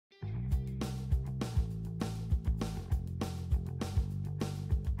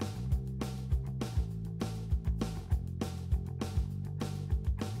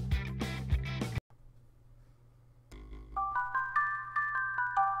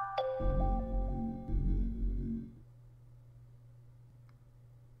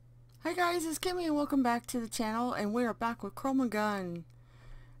Hey guys, it's Kimmy and welcome back to the channel, and we are back with ChromaGun.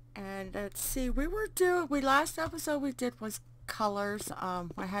 And let's see, last episode we did was colors.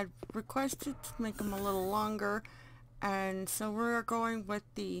 I had requested to make them a little longer, and so we're going with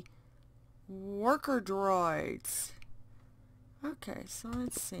the worker droids. Okay, so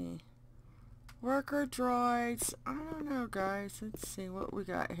let's see. Worker droids, I don't know guys, let's see what we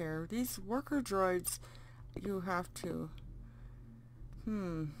got here. These worker droids, you have to,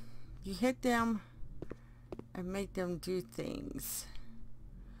 you hit them and make them do things.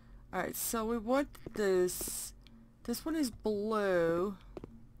 Alright, so we want this. This one is blue.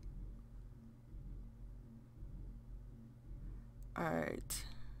 Alright.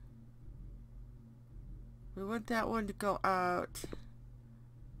 We want that one to go out.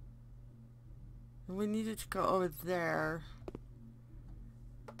 And we need it to go over there.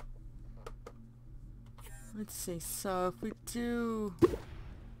 Let's see, so if we do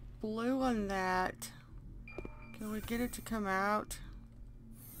blue on that, can we get it to come out?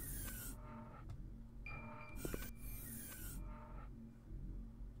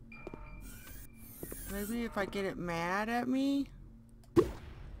 Maybe if I get it mad at me? Can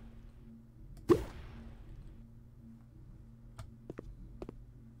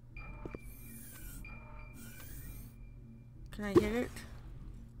I hit it?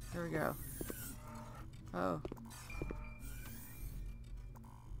 There we go. Oh.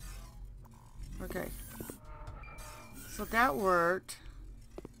 Okay. So that worked.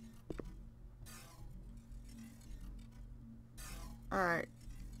 Alright.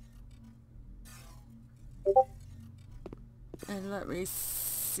 And let me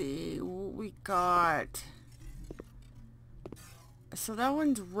see what we got. So that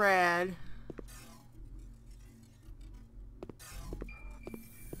one's red.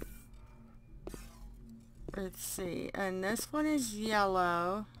 Let's see. And this one is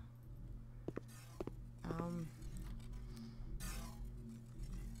yellow.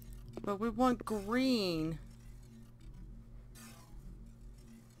 But we want green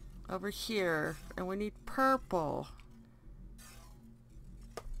over here, and we need purple.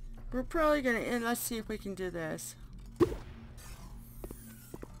 We're probably gonna end. Let's see if we can do this.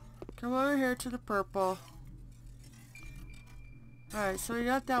 Come over here to the purple. Alright, so we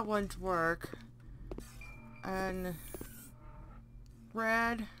got that one to work. And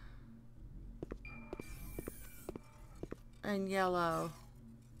red and yellow.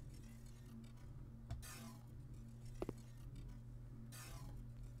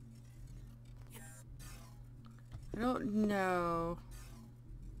 I don't know.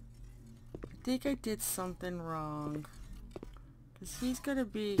 I think I did something wrong. Because he's gonna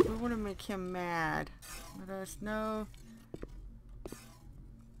be, we want to make him mad. Let us know.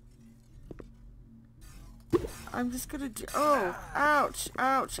 I'm just gonna do, oh, ouch,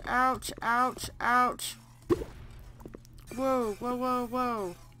 ouch, ouch, ouch, ouch. Whoa, whoa, whoa,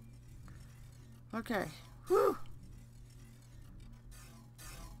 whoa. Okay, whew.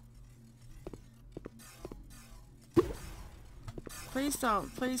 Please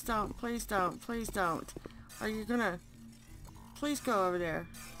don't, please don't, please don't, please don't. Are you gonna, please go over there.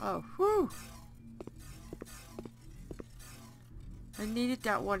 Oh, whew. I needed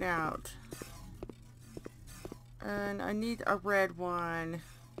that one out. And I need a red one.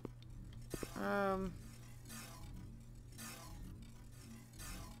 Come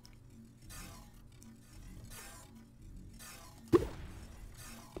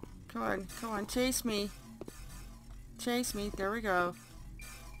on, chase me. Chase me, there we go.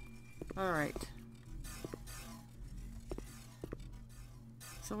 Alright.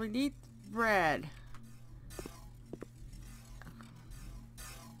 So we need red.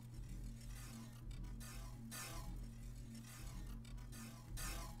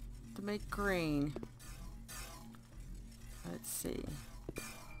 To make green. Let's see.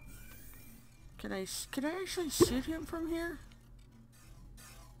 Can I actually shoot him from here?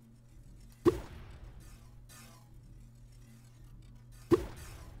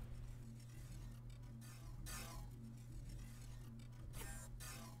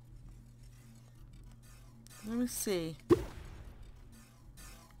 Let me see.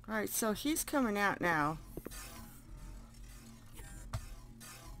 Alright, so he's coming out now.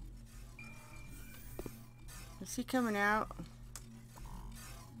 Is he coming out?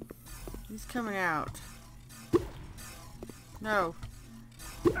 He's coming out. No.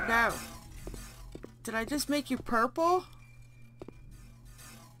 No. Did I just make you purple?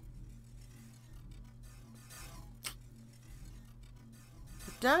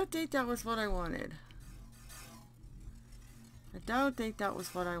 I don't think that was what I wanted. I don't think that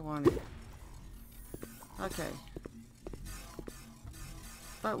was what I wanted. Okay.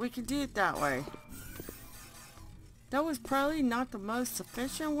 But we can do it that way. That was probably not the most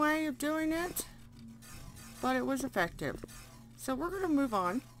efficient way of doing it, but it was effective. So we're going to move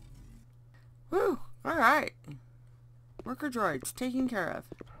on. Woo! Alright. Worker droids taken care of.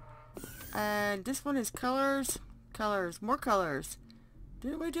 And this one is colors. Colors. More colors.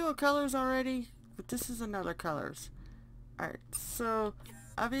 Didn't we do a colors already? But this is another colors. Alright. So,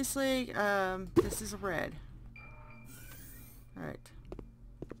 obviously, this is a red. Alright.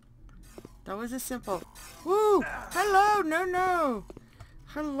 That was a simple. Woo! Hello! No, no!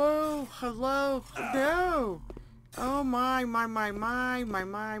 Hello! Hello! No! Oh my. No, no,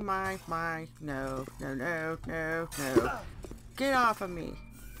 no, no, no. Get off of me.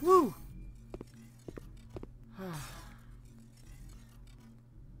 Woo!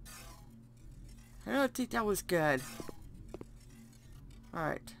 I don't think that was good.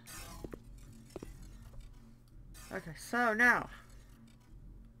 Alright. Okay, so now.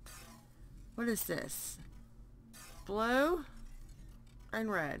 What is this? Blue and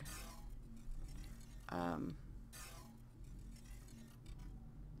red.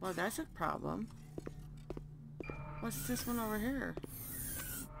 Well, that's a problem. What's this one over here?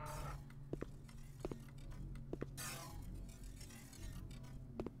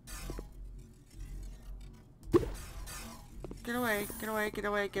 Get away, get away, get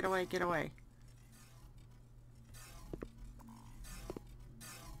away, get away, get away.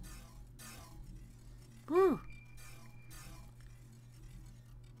 Woo!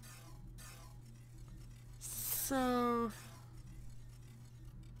 So,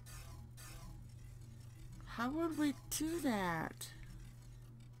 how would we do that?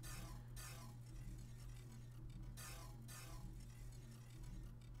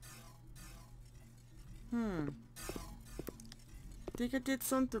 I think I did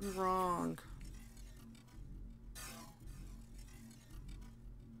something wrong.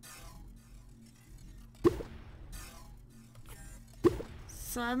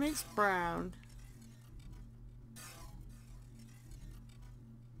 So that makes brown.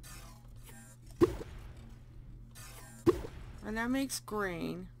 And that makes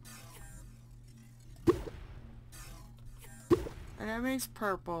green. And that makes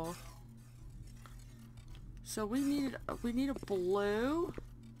purple. So we need a blue.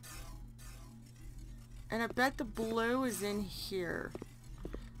 And I bet the blue is in here.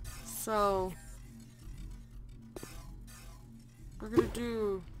 So we're gonna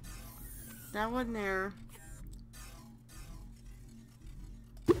do that one there.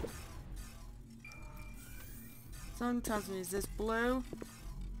 Someone tells me, is this blue?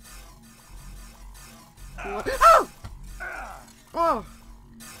 Oh! Oh!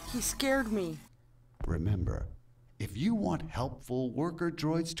 He scared me. Remember, if you want helpful worker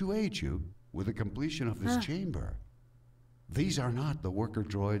droids to aid you with the completion of this chamber, these are not the worker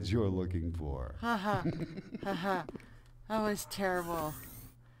droids you're looking for. Haha. Haha. That was terrible.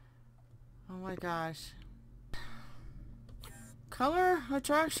 Oh my gosh. Color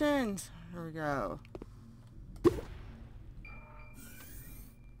attractions. Here we go.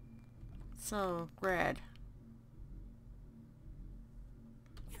 So, red.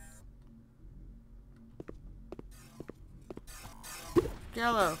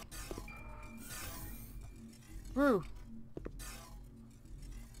 Yellow. Blue.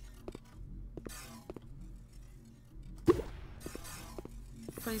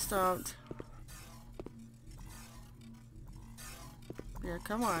 Please don't. Yeah,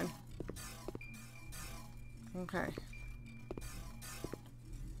 come on. Okay.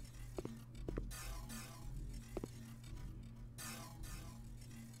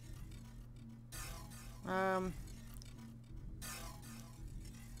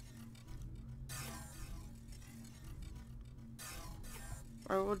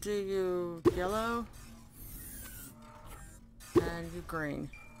 I will do you yellow and you green.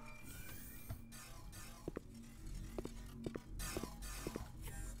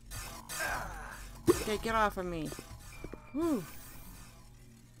 Okay, get off of me. Woo.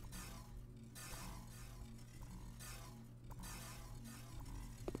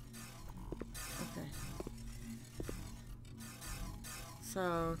 Okay.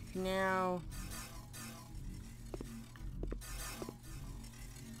 So now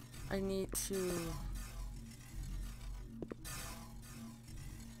I need to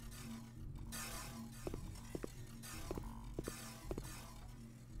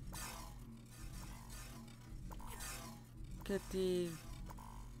get the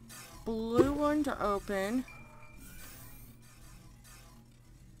blue one to open.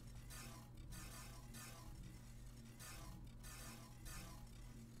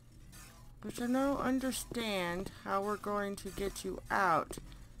 Which I don't understand how we're going to get you out.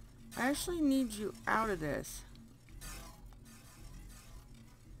 I actually need you out of this.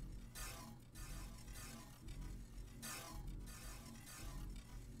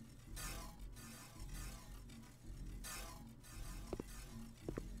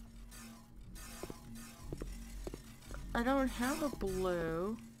 I don't have a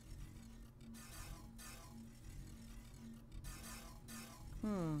blue.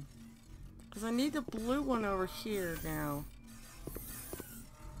 Because I need the blue one over here now.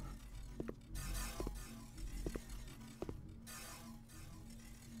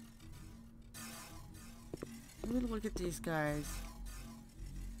 Let me look at these guys.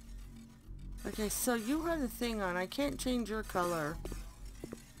 Okay, so you have the thing on. I can't change your color.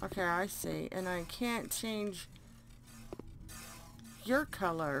 Okay, I see. And I can't change your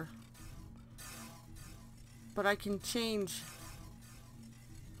color. But I can change...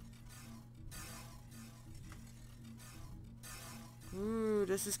 Ooh,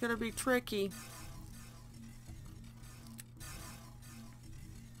 this is gonna be tricky.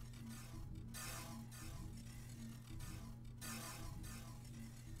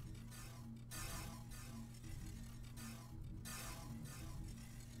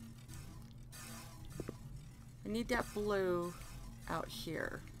 I need that blue out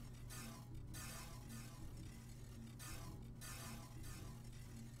here.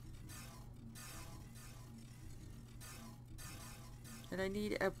 And I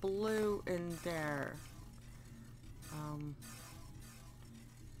need a blue in there.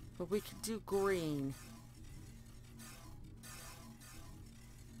 But we could do green.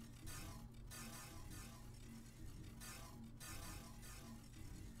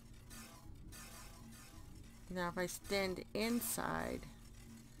 Now if I stand inside,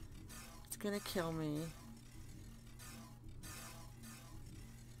 it's gonna kill me.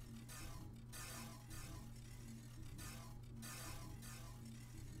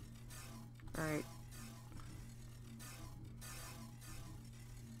 Alright.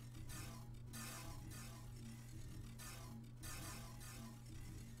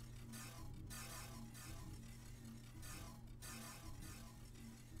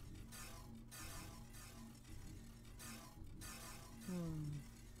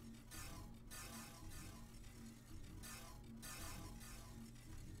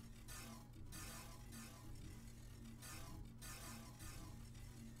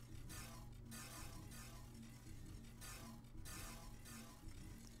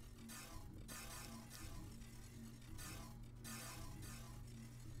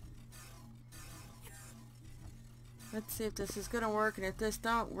 Let's see if this is going to work, and if this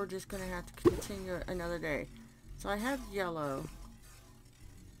don't, we're just going to have to continue it another day. So I have yellow.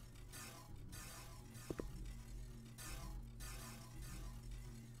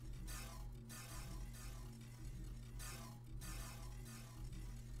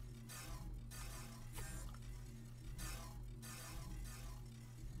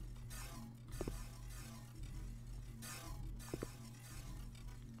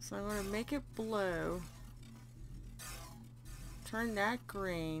 So I'm going to make it blue. Turn that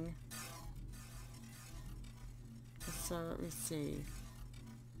green. So let me see.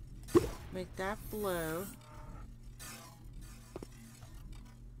 Make that blue.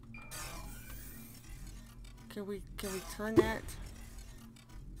 Can we turn that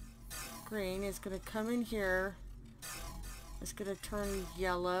green? It's gonna come in here. It's gonna turn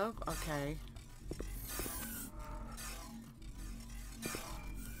yellow. Okay.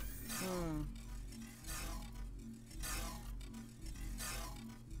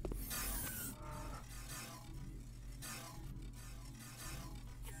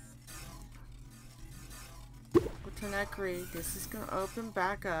 Turn that green. This is going to open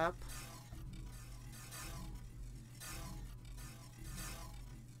back up.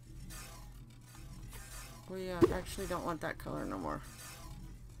 We actually don't want that color no more.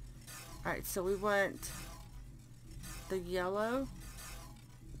 Alright, so we want the yellow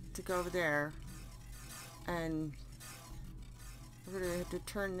to go over there. And we're going to have to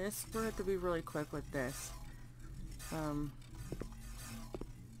turn this. We're going to have to be really quick with this. Can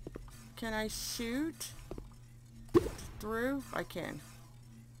I shoot through? I can.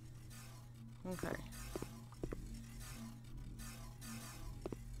 Okay.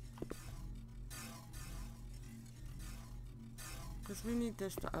 Because we need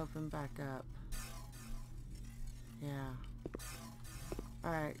this to open back up. Yeah.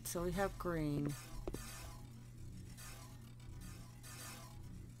 Alright, so we have green.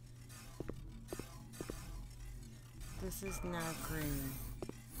 This is now green.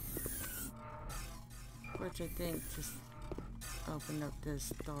 Which I think just opened up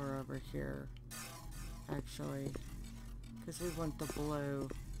this door over here. Actually. Because we want the blue.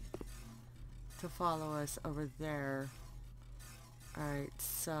 to follow us over there. Alright,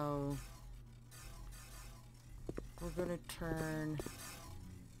 so we're gonna turn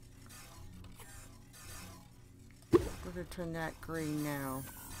that green now.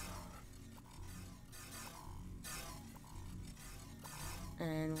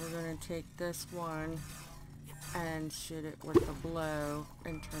 And we're gonna take this one and shoot it with the blue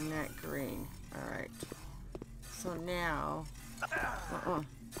and turn that green. Alright. So now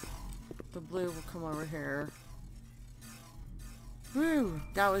the blue will come over here. Woo!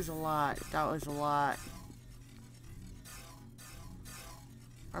 That was a lot. That was a lot.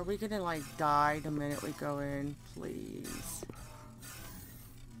 Are we gonna like die the minute we go in? Please.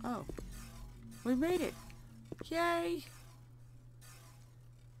 Oh. We made it. Yay!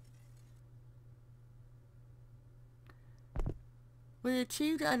 We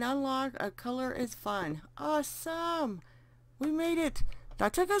achieved an unlock. A color is fun. Awesome! We made it.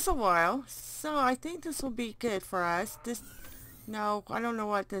 That took us a while. So I think this will be good for us. No, I don't know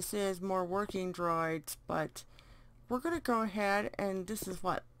what this is. More working droids, but we're going to go ahead and this is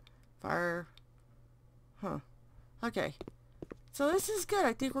what? Fire. Huh. Okay. So this is good.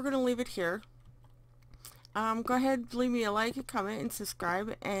 I think we're going to leave it here. Go ahead, leave me a like, a comment, and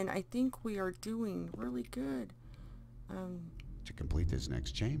subscribe. And I think we are doing really good. To complete this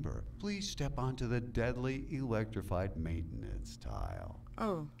next chamber, please step onto the deadly electrified maintenance tile.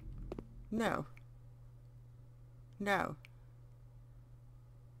 Oh. No. No.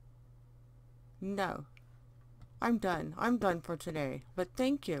 No. I'm done. I'm done for today. But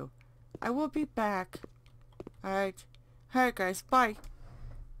thank you. I will be back. Alright. Alright guys, bye.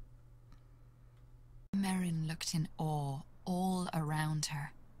 Merrin looked in awe all around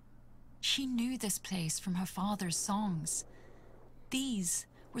her. She knew this place from her father's songs. These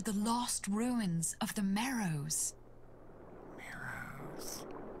were the lost ruins of the Marrows. Marrows.